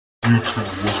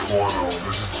YouTube, what's going on?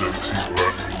 This is JT, but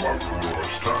I need my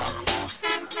garage time.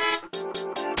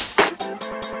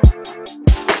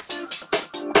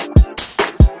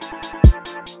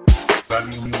 I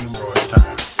need garage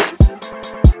time.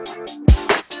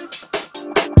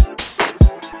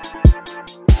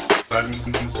 I need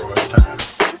garage time.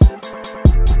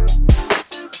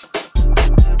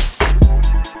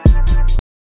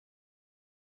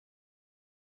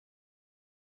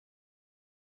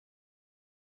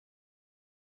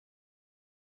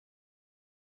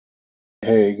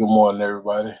 Hey, good morning,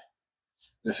 everybody.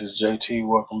 This is JT.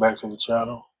 Welcome back to the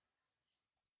channel.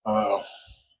 To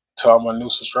all my new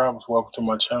subscribers, welcome to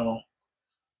my channel.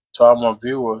 To all my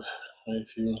viewers,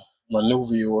 my new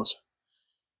viewers,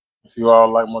 if you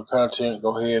all like my content,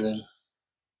 go ahead and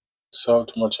sub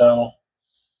to my channel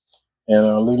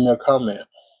and leave me a comment.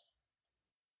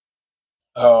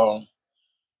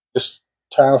 It's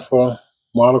time for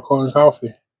Model Coin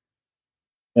Coffee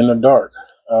in the dark.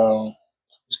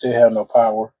 Still have no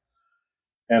power,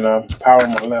 and I'm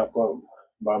powering my lamp up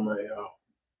by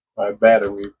my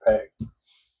battery pack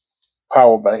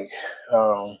power bank.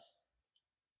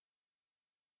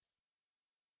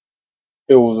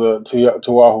 It was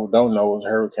to all who don't know, it was a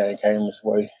hurricane came this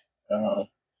way,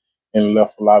 and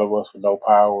left a lot of us with no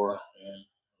power and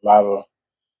a lot of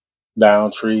down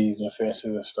trees and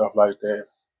fences and stuff like that.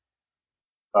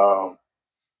 Um,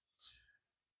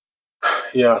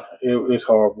 yeah, it's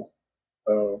horrible.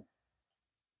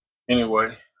 Anyway,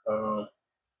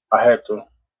 I had to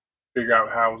figure out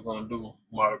how I was going to do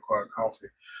Model Car Coffee,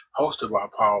 hosted by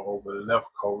Paul over the Left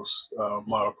Coast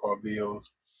Model Car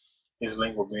Bills. His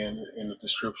link will be in the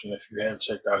description if you haven't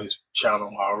checked out his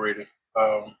channel already.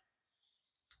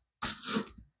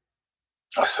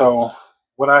 So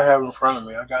what I have in front of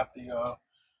me, I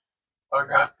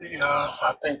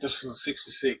think this is a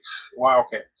 66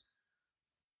 Wildcat.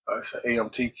 It's an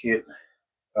AMT kit.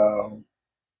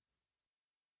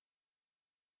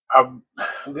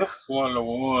 This is one of the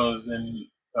ones, and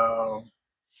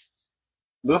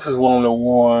this is one of the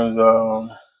ones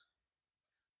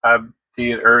I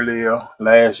did earlier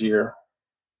last year,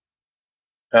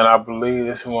 and I believe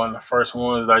this is one of the first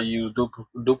ones I used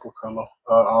Duplicolor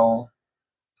on.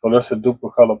 So that's a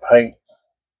Duplicolor paint,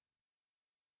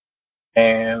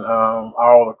 and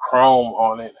all the chrome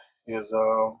on it is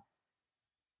all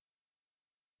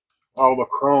the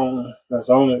chrome that's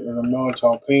on it is a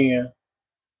Military pen,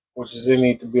 which is it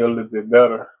need to be a little bit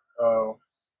better.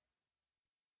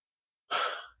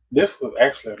 This was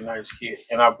actually a nice kit,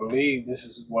 and I believe this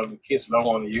is one of the kits that I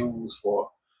want to use for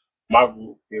my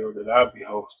group build that I'll be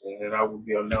hosting, and I will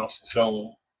be announcing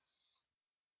soon.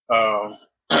 I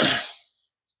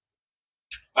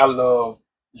love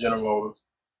General Motors.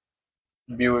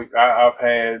 Buick. I've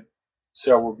had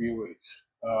several Buicks.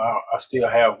 I still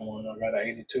have one. I got an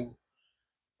 '82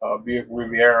 Buick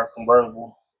Riviera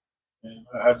convertible, and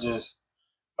I just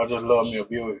love me a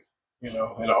Buick, and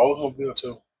an Oldsmobile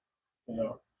too. You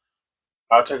know,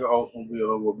 I'll take an Oldsmobile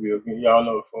over a Buick. Y'all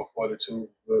know the 442,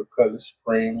 the Cutlass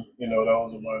Supreme.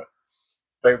 Those are my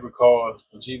favorite cars,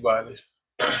 G bodies.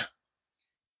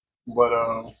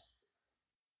 But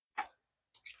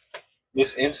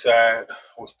this inside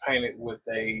was painted with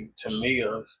a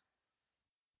Tamiya's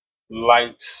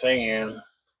light sand.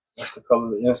 That's the color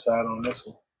of the inside on this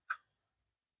one.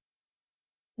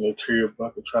 The tree of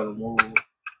bucket trying to move.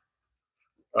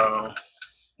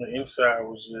 The inside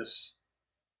was just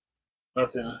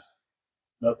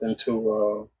nothing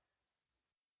too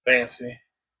fancy,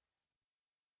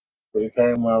 but it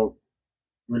came out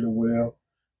really well.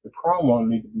 The chrome on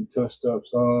need to be touched up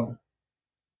some,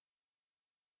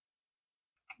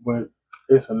 but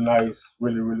it's a nice,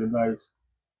 really nice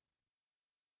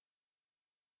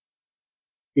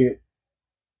kit.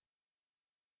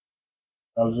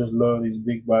 I just love these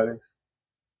big bodies.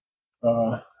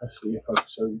 Let's see if I can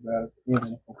show you guys the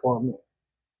engine compartment.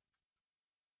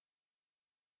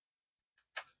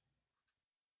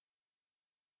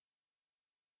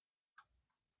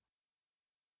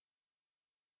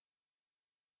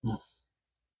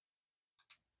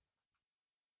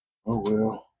 Oh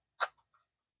well,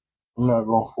 I'm not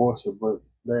gonna force it, but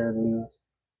there it is.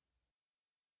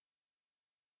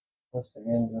 That's the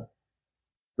engine.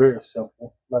 Very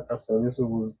simple. Like I said, this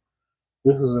was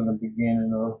in the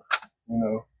beginning of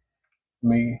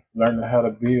me learning how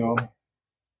to build.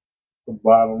 The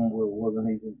bottom wasn't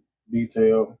even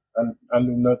detailed. I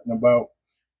knew nothing about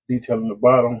detailing the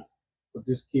bottom, but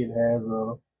this kit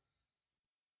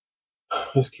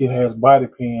has body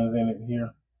pins in it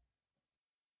here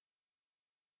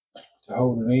to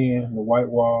hold it in. The white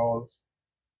walls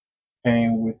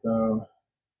came with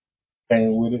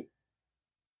it.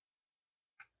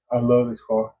 I love this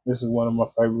car. This is one of my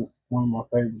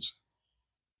favorites.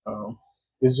 Um,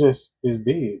 it's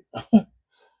big.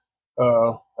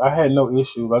 I had no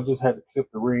issues. I just had to clip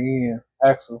the rear end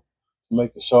axle to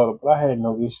make it shorter, but I had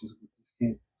no issues with this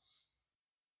kit.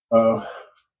 Uh,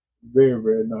 very,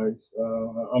 very nice.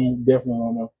 I'm definitely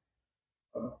gonna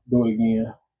do it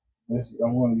again.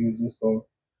 I'm gonna use this for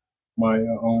my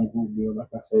own group build, like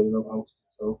I said, that I'm hosting.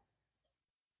 So,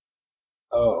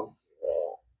 uh,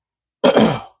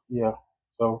 yeah.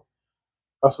 So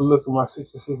that's a look at my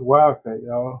 '66 Wildcat,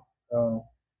 y'all. I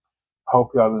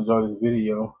hope y'all enjoy this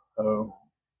video.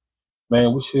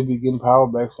 Man, we should be getting power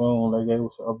back soon. They gave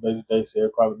us an update today, said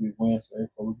it'll probably be Wednesday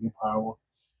before we get power.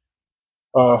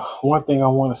 One thing I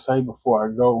want to say before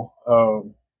I go,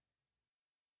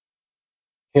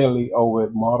 Kelly over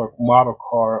at Model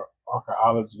Car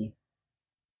Archaeology,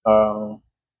 um,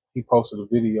 he posted a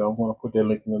video. I'm going to put that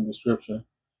link in the description.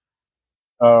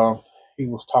 He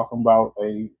was talking about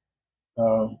a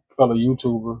fellow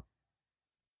YouTuber,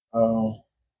 um,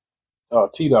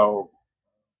 T Dog.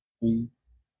 He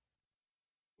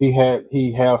he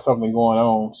had something going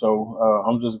on, so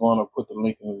I'm just going to put the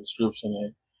link in the description,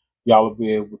 and y'all will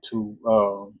be able to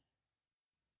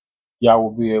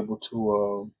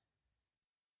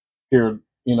hear,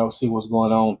 see what's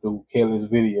going on through Kelly's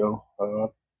video.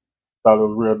 Thought it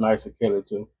was real nice of Kelly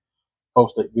to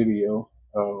post that video.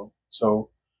 So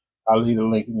I'll leave the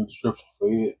link in the description for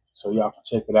it, so y'all can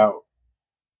check it out.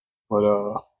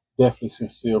 But definitely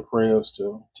sincere prayers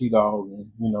to T Dog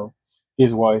and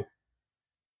his wife.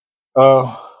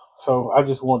 So I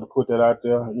just wanted to put that out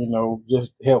there,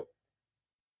 just help,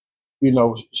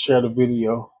 share the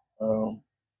video.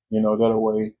 That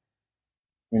way,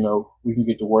 we can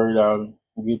get the word out and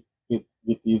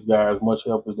get these guys as much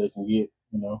help as they can get.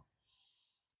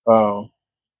 Um,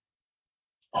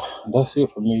 that's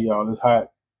it for me, y'all. It's hot.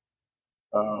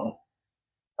 Um,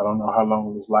 I don't know how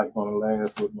long this light gonna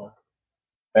last with my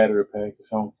battery pack.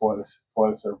 It's on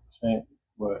 47%,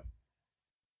 but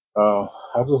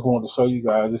I just wanted to show you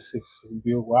guys this is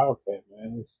Buick Wildcat,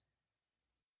 man. It's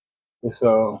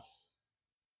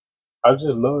I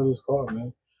just love this car,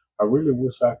 man. I really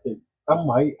wish I could. I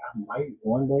might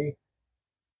one day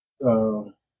uh,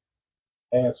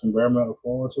 add some bare metal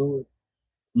foil to it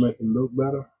to make it look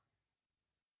better.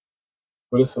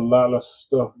 But it's a lot of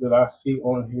stuff that I see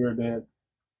on here that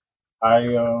I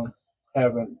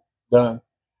haven't done.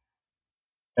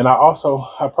 And I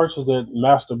purchased that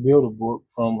Master Builder book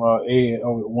from Ed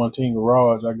over at One Team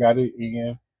Garage. I got it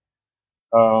in.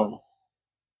 Um,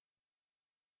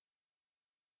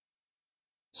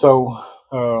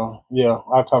 yeah,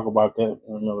 I'll talk about that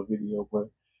in another video. But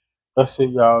that's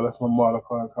it, y'all. That's my Model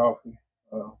Car and Coffee.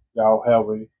 Y'all have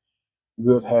a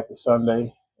good, happy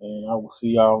Sunday, and I will see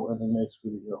y'all in the next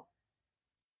video.